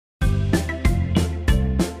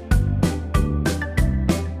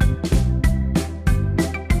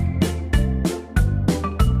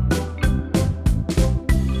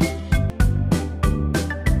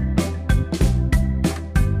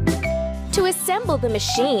assemble the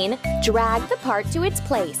machine, drag the part to its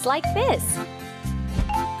place like this.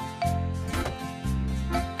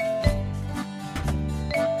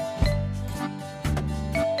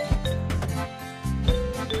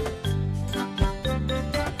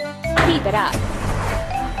 Keep it up.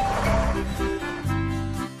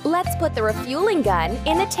 Let's put the refueling gun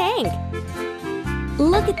in the tank.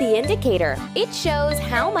 Look at the indicator. It shows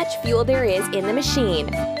how much fuel there is in the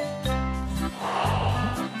machine.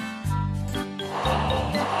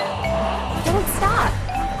 Don't stop.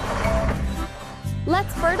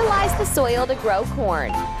 Let's fertilize the soil to grow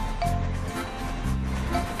corn.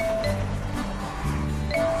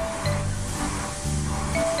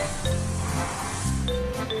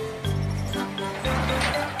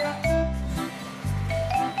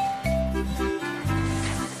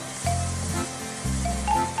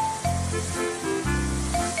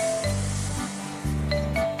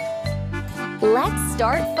 Let's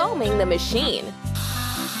start foaming the machine.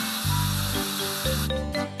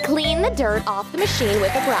 Clean the dirt off the machine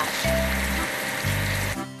with a brush.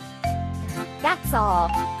 That's all.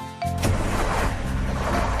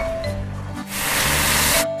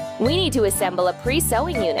 We need to assemble a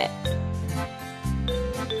pre-sowing unit.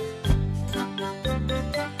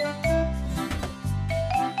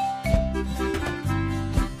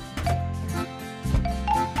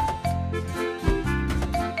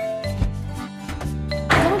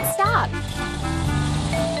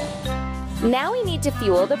 Now we need to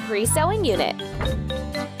fuel the pre-sowing unit.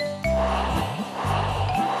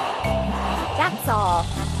 That's all.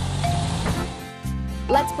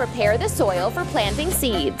 Let's prepare the soil for planting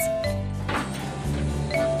seeds.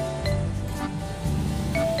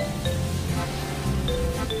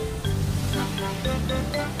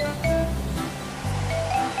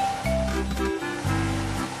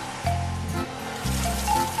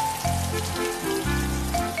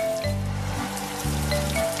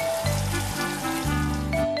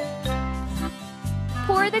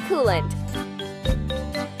 Pour the coolant.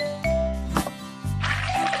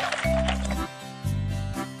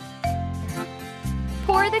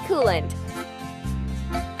 Pour the coolant.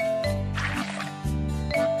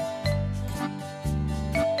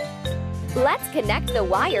 Let's connect the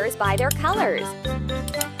wires by their colors.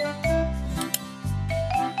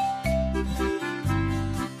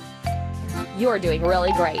 You're doing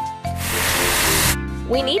really great.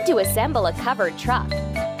 We need to assemble a covered truck.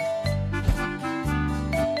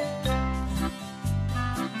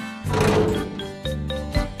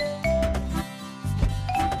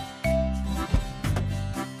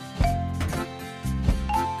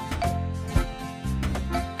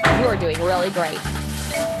 You're doing really great.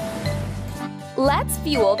 Let's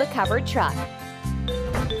fuel the covered truck.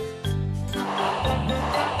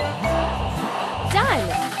 Done!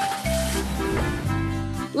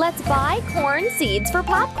 Let's buy corn seeds for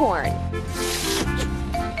popcorn.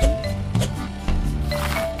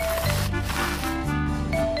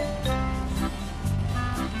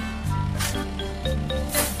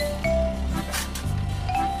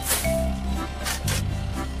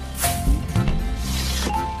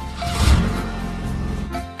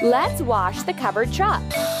 Let's wash the covered truck.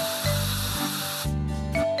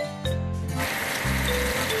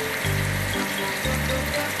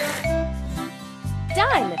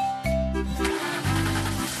 Done!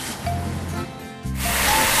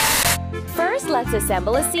 First, let's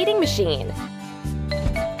assemble a seeding machine.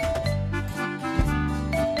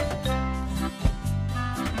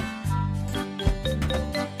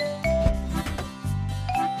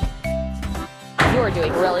 You're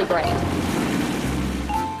doing really great.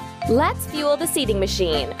 Let's fuel the seeding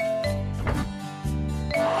machine.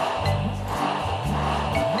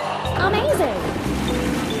 Amazing!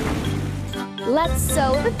 Let's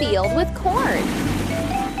sow the field with corn.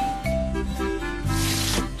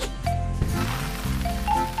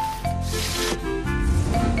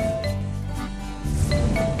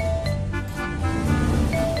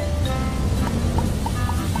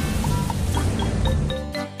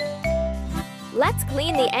 Let's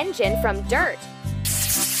clean the engine from dirt.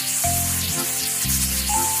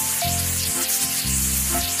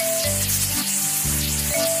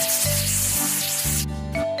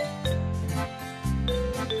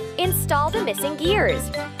 Install the missing gears.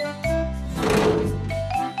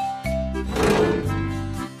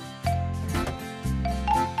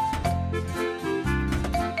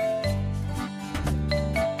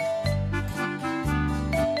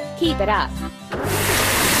 Keep it up.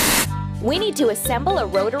 We need to assemble a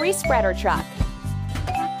rotary spreader truck.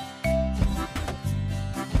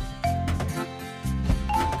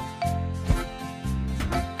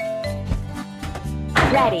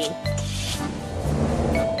 Ready.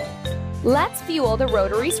 Let's fuel the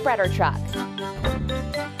rotary spreader truck.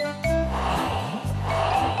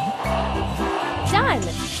 Done!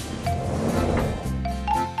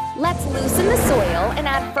 Let's loosen the soil and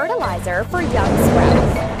add fertilizer for young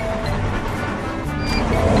sprouts.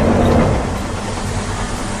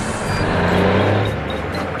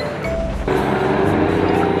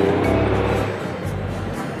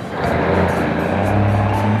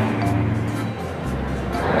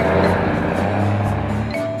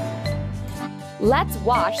 Let's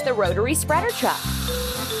wash the rotary spreader truck.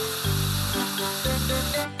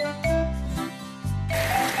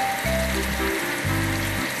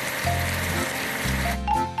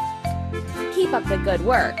 Keep up the good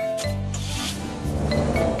work.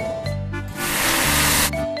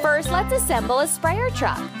 First, let's assemble a sprayer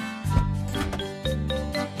truck.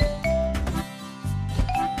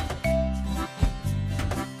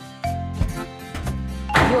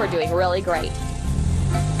 You're doing really great.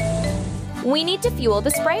 We need to fuel the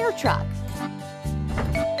sprayer truck.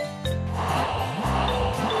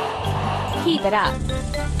 Keep it up.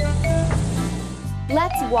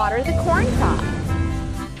 Let's water the corn crop.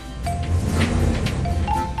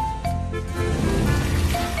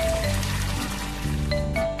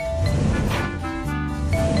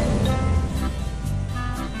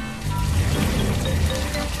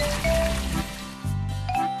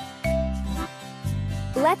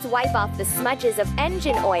 Let's wipe off the smudges of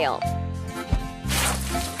engine oil.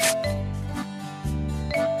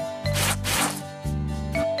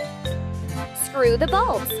 Screw the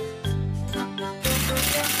bolts.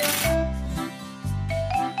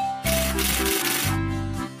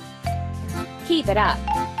 Keep it up.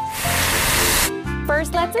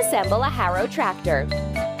 First, let's assemble a harrow tractor.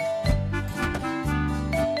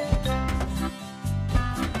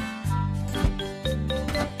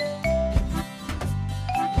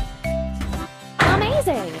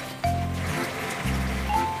 Amazing!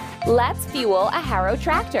 Let's fuel a harrow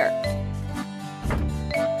tractor.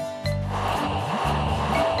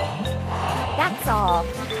 That's all.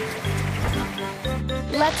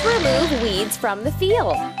 Let's remove weeds from the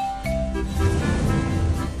field.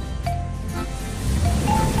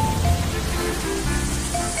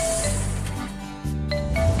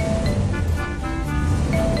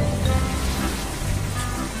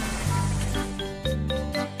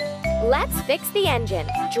 Let's fix the engine.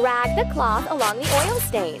 Drag the cloth along the oil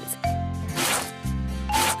stains.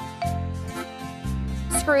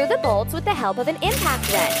 Screw the bolts with the help of an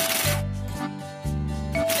impact wrench.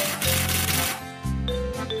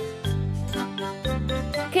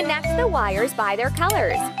 Connect the wires by their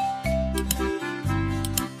colors.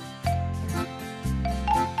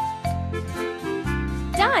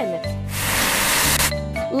 Done!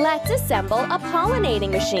 Let's assemble a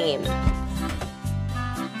pollinating machine.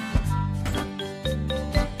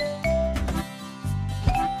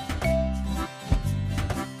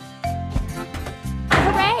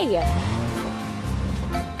 Hooray!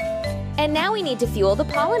 And now we need to fuel the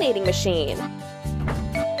pollinating machine.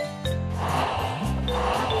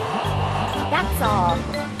 That's all.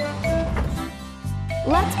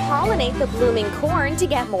 Let's pollinate the blooming corn to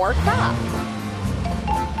get more crop.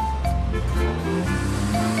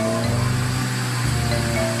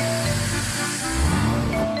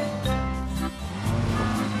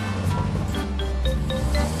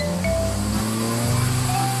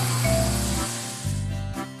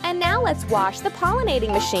 And now let's wash the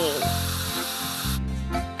pollinating machine.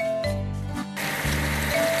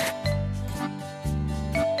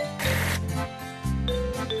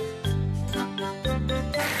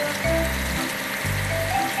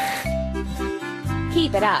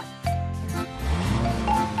 Keep it up.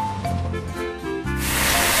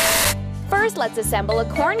 First, let's assemble a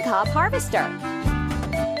corn cob harvester.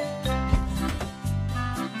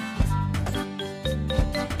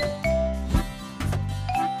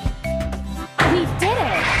 We did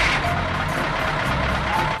it!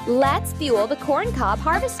 Let's fuel the corn cob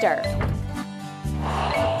harvester.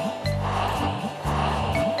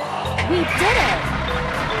 We did it!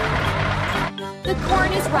 The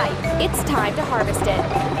corn is ripe. It's time to harvest it.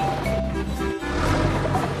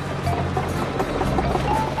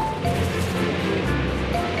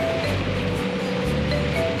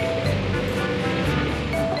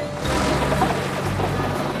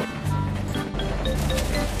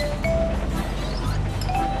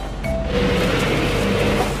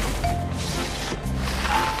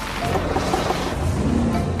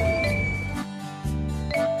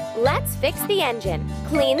 Let's fix the engine.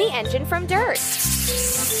 Clean the engine from dirt.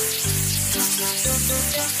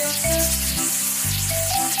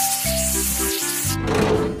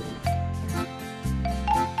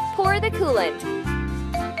 Pour the coolant.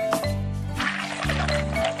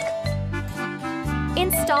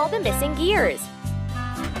 Install the missing gears.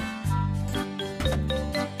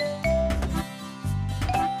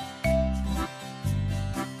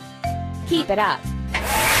 Keep it up.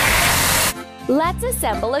 Let's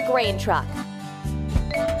assemble a grain truck.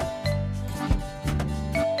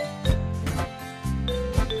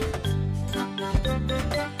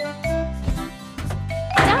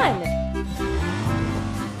 Done!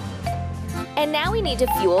 And now we need to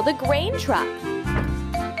fuel the grain truck.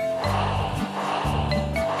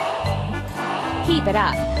 Keep it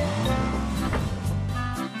up.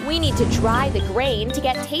 We need to dry the grain to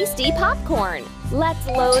get tasty popcorn. Let's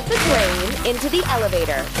load the grain into the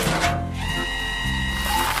elevator.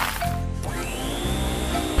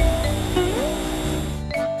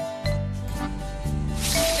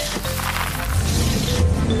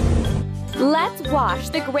 Let's wash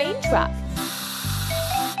the grain truck.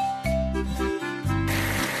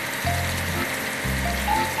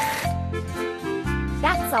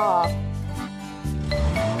 That's all.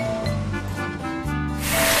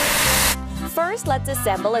 First, let's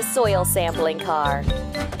assemble a soil sampling car.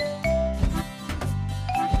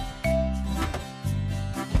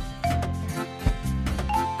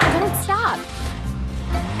 Don't stop.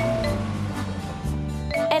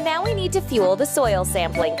 And now we need to fuel the soil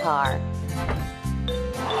sampling car.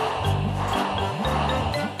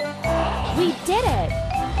 We did it!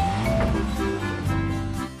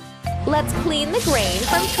 Let's clean the grain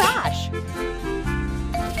from trash.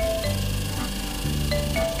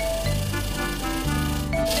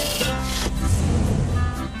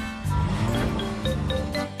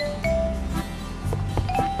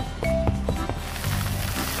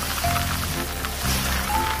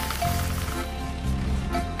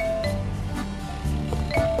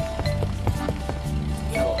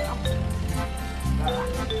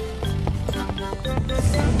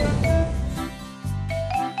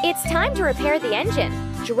 It's time to repair the engine.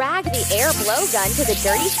 Drag the air blow gun to the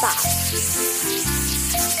dirty spot.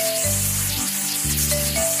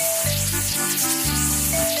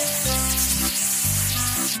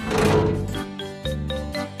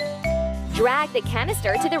 Drag the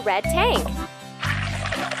canister to the red tank.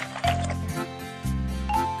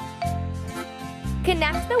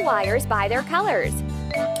 Connect the wires by their colors.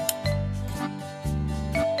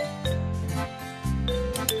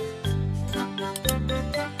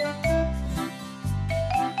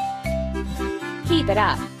 Keep it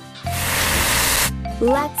up.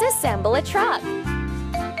 Let's assemble a truck.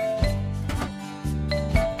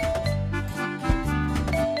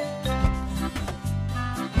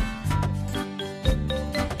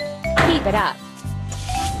 Keep it up.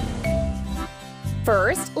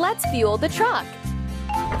 First, let's fuel the truck.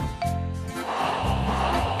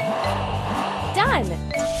 Done!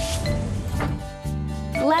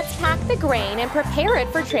 Let's pack the grain and prepare it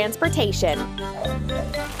for transportation.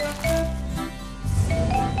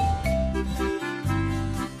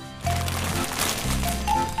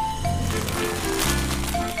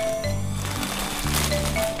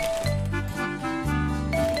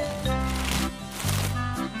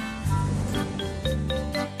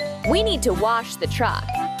 We need to wash the truck.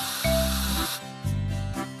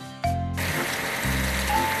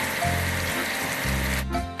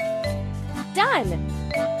 Done!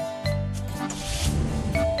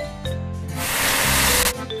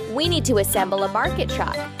 We need to assemble a market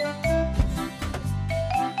truck.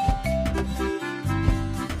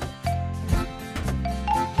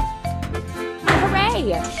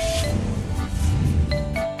 Hooray!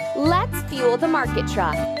 Let's fuel the market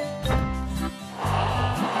truck.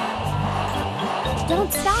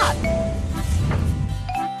 Don't stop!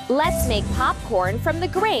 Let's make popcorn from the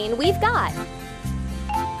grain we've got.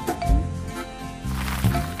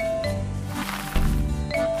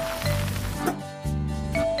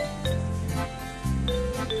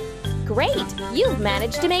 Great! You've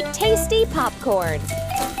managed to make tasty popcorn.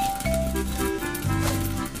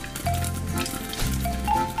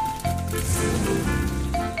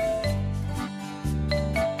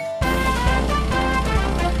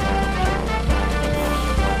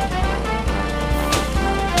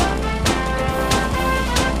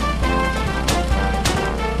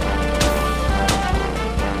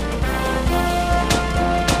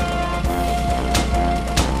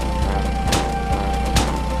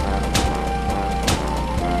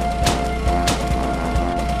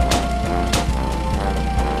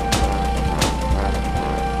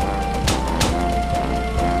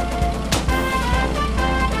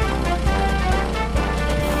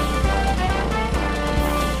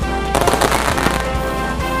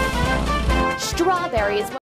 Strawberries